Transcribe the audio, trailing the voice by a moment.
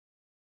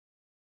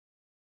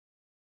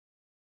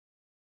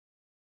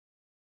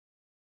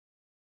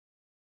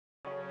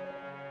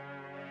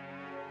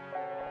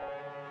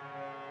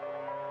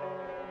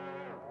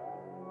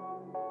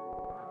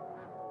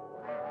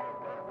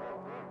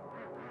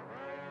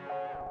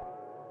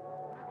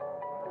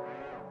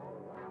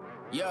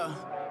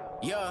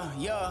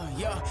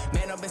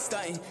Man, I've been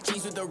stunting,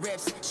 jeans with the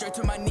rips, shirt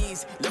to my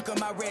knees, look at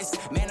my wrist.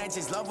 Man, I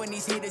just love when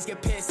these haters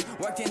get pissed.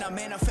 Worked and I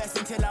manifest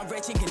until I'm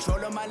rich, in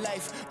control of my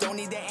life. Don't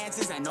need the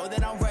answers, I know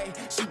that I'm right.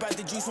 She brought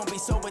the juice, won't be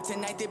sober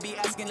tonight. They be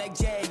asking like,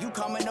 Jay, you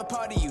coming to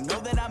party? You know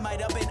that I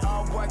might have been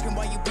all working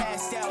while you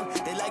passed out.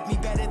 They like me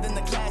better than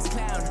the class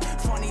clown.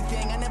 Funny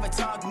thing, I never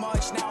talk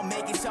much, now I'm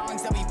making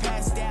songs that be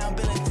passed down.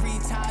 Billing 3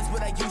 times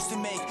what I used to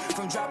make,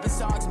 from dropping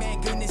songs, man,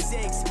 goodness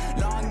sakes.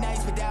 Long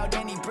nights without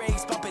any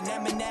breaks, bumping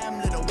Eminem,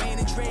 Lil Wayne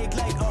and Drake.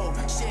 Like, oh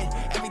shit,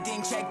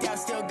 everything checked out,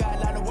 still got a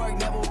lot of work,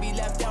 never will be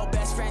left out.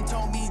 Best friend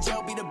told me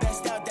Joe be the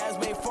best out, that's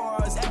way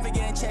for us, ever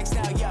getting checks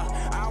now. Yeah,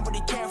 I don't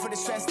really care for the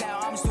stress now,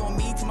 I'm just doing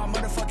me to my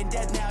motherfucking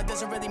death now. It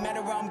doesn't really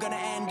matter where I'm gonna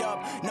end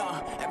up,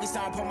 nah, every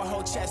time I put my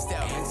whole chest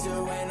out.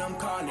 Answer when I'm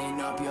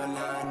calling up your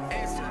line.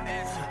 Answer.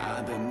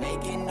 I've been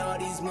making all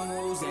these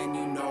moves and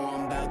you know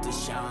I'm about to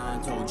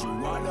shine. Told you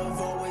all I've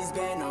always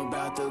been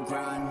about the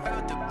grind.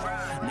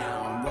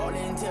 Now I'm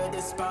rolling to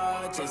the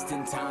spot just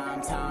in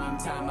time.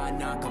 I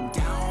knock 'em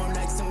down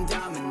like some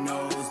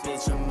dominoes.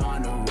 Bitch, I'm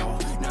on a roll.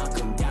 Knock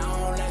 'em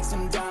down like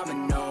some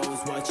dominoes.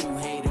 What you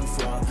hating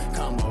for?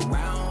 Come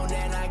around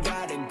and I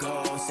gotta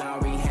go.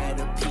 Sorry, had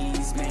a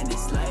piece. Man,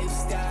 this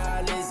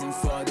lifestyle isn't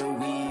for the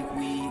weak.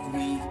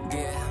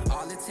 Yeah,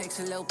 all it takes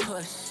a little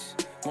push.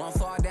 One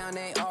fall down,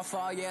 they all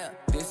fall, yeah.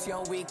 This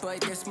your week,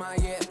 but this my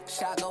year.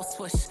 Shot go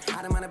swish.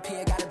 Out of my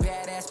pier, got a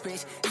badass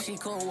bitch. She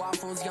cool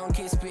waffles, young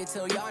kids spit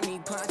till y'all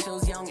need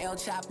ponchos. Young El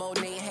Chapo,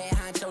 Nate Head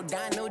Honcho,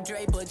 Dino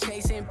Draper,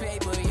 chasing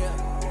paper, yeah.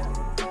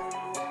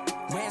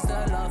 Where's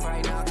the love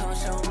right now? Come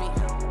show me.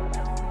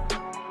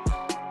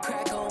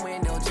 Crack a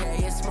window,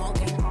 Jay is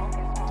smoking.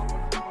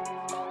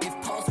 If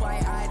post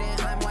white eye, then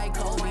I'm white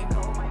Kobe.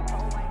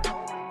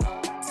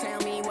 Tell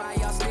me why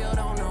y'all still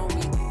don't know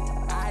me.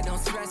 I don't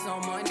stress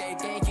on Monday,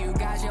 thank you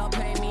guys, y'all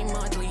pay me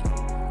monthly.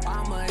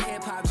 I'm a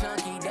hip-hop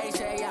junkie, they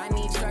say I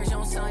need church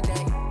on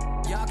Sunday.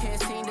 Y'all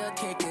can't seem to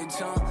kick a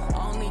jump,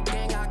 only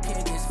thing I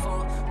kick is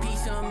phone.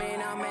 Piece them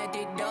in, I'm at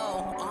the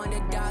door, on the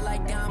dot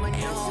like domino.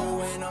 Answer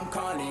when I'm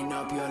calling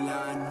up your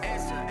line.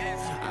 Answer.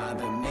 I've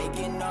been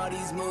making all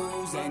these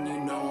moves and you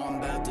know I'm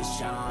about to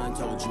shine.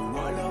 Told you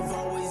all I've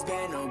always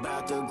been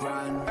about the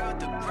grind.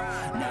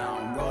 Now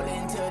I'm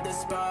rolling to the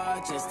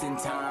spot just in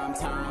time.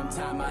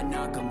 I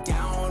knock 'em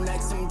down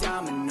like some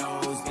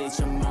dominoes.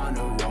 Bitch, I'm on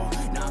a roll.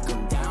 Knock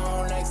 'em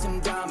down like some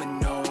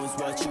dominoes.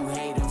 What you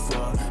hating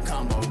for?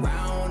 Come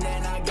around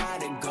and I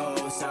gotta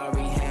go.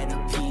 Sorry, had a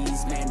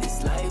piece. Man,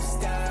 this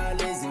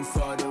lifestyle isn't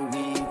for the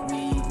weak.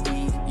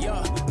 Yo,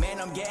 man,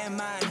 I'm getting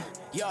mine.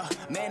 Yo,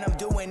 man, I'm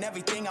doing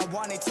everything I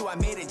wanted to. I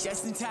made it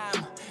just in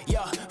time.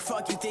 Yo,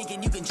 fuck you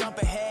thinking you can jump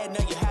ahead.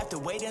 No, you have to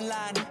wait in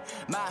line.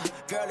 My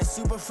girl is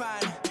super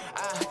fine.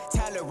 I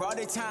tell her all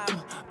the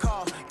time.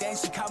 Call, then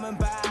she coming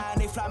by.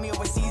 They fly me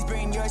overseas,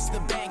 bring yours to the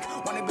bank.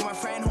 Wanna be my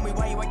friend, homie,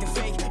 why you acting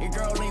fake? Your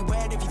girl ain't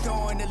wet if you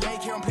throw in the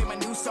lake. Here I'm play my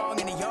new song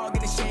and they all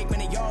gonna shake. Man,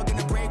 they all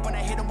gonna break when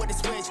I hit them with a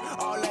switch.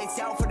 All lights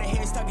out for the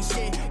haters talking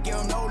shit. Give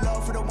them no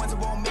love for the ones who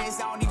won't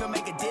miss. I don't even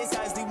make a diss,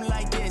 I just leave them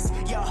like this.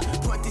 Yo,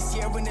 put this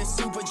year in the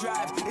super drive.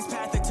 This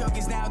path I took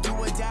is now do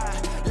or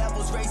die.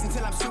 Levels raising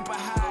till I'm super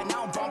high.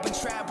 Now I'm bumping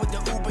trap with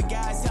the Uber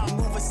guys. Tell them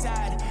move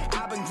aside.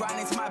 I've been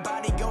grinding till my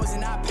body goes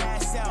and I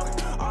pass out.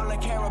 All I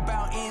care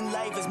about in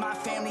life is my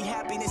family,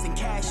 happiness, and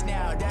cash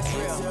now. That's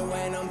real. Answer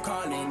when I'm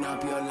calling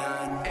up your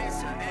line.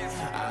 Answer.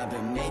 I've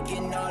been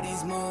making all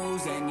these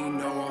moves and you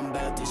know I'm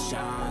about to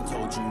shine.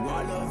 Told you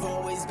all I've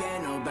always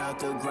been about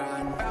the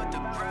grind.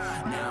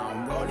 Now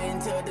I'm rolling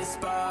to the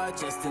spot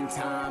just in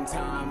time.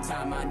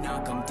 I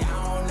knock 'em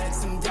down like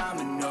some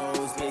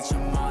dominoes. Bitch,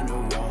 I'm on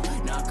a roll.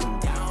 Knock 'em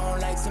down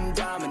like some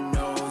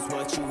dominoes.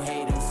 What you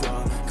hating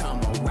for?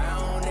 Come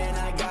around and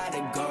I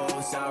gotta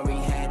go. Sorry,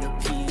 had a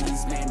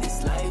piece. Man,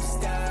 this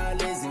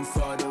lifestyle isn't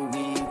for the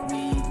weak.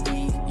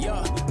 Yo,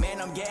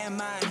 man, I'm getting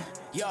mine.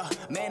 Yo,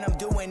 man, I'm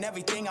doing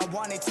everything I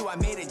wanted to. I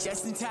made it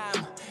just in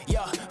time.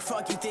 Yo,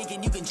 fuck you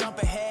thinking you can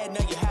jump ahead. No,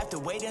 you have to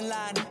wait in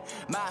line.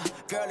 My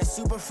girl is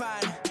super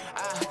fine.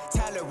 I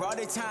tell her all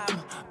the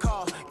time.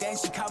 Call, then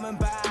she coming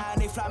by.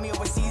 They fly me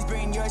overseas,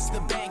 bring yours to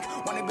the bank.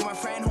 Wanna be my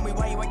friend, homie,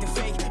 why you acting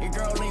fake? Your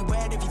girl ain't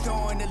wet if you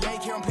throw in the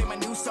lake. Here I'm play my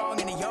new song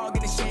and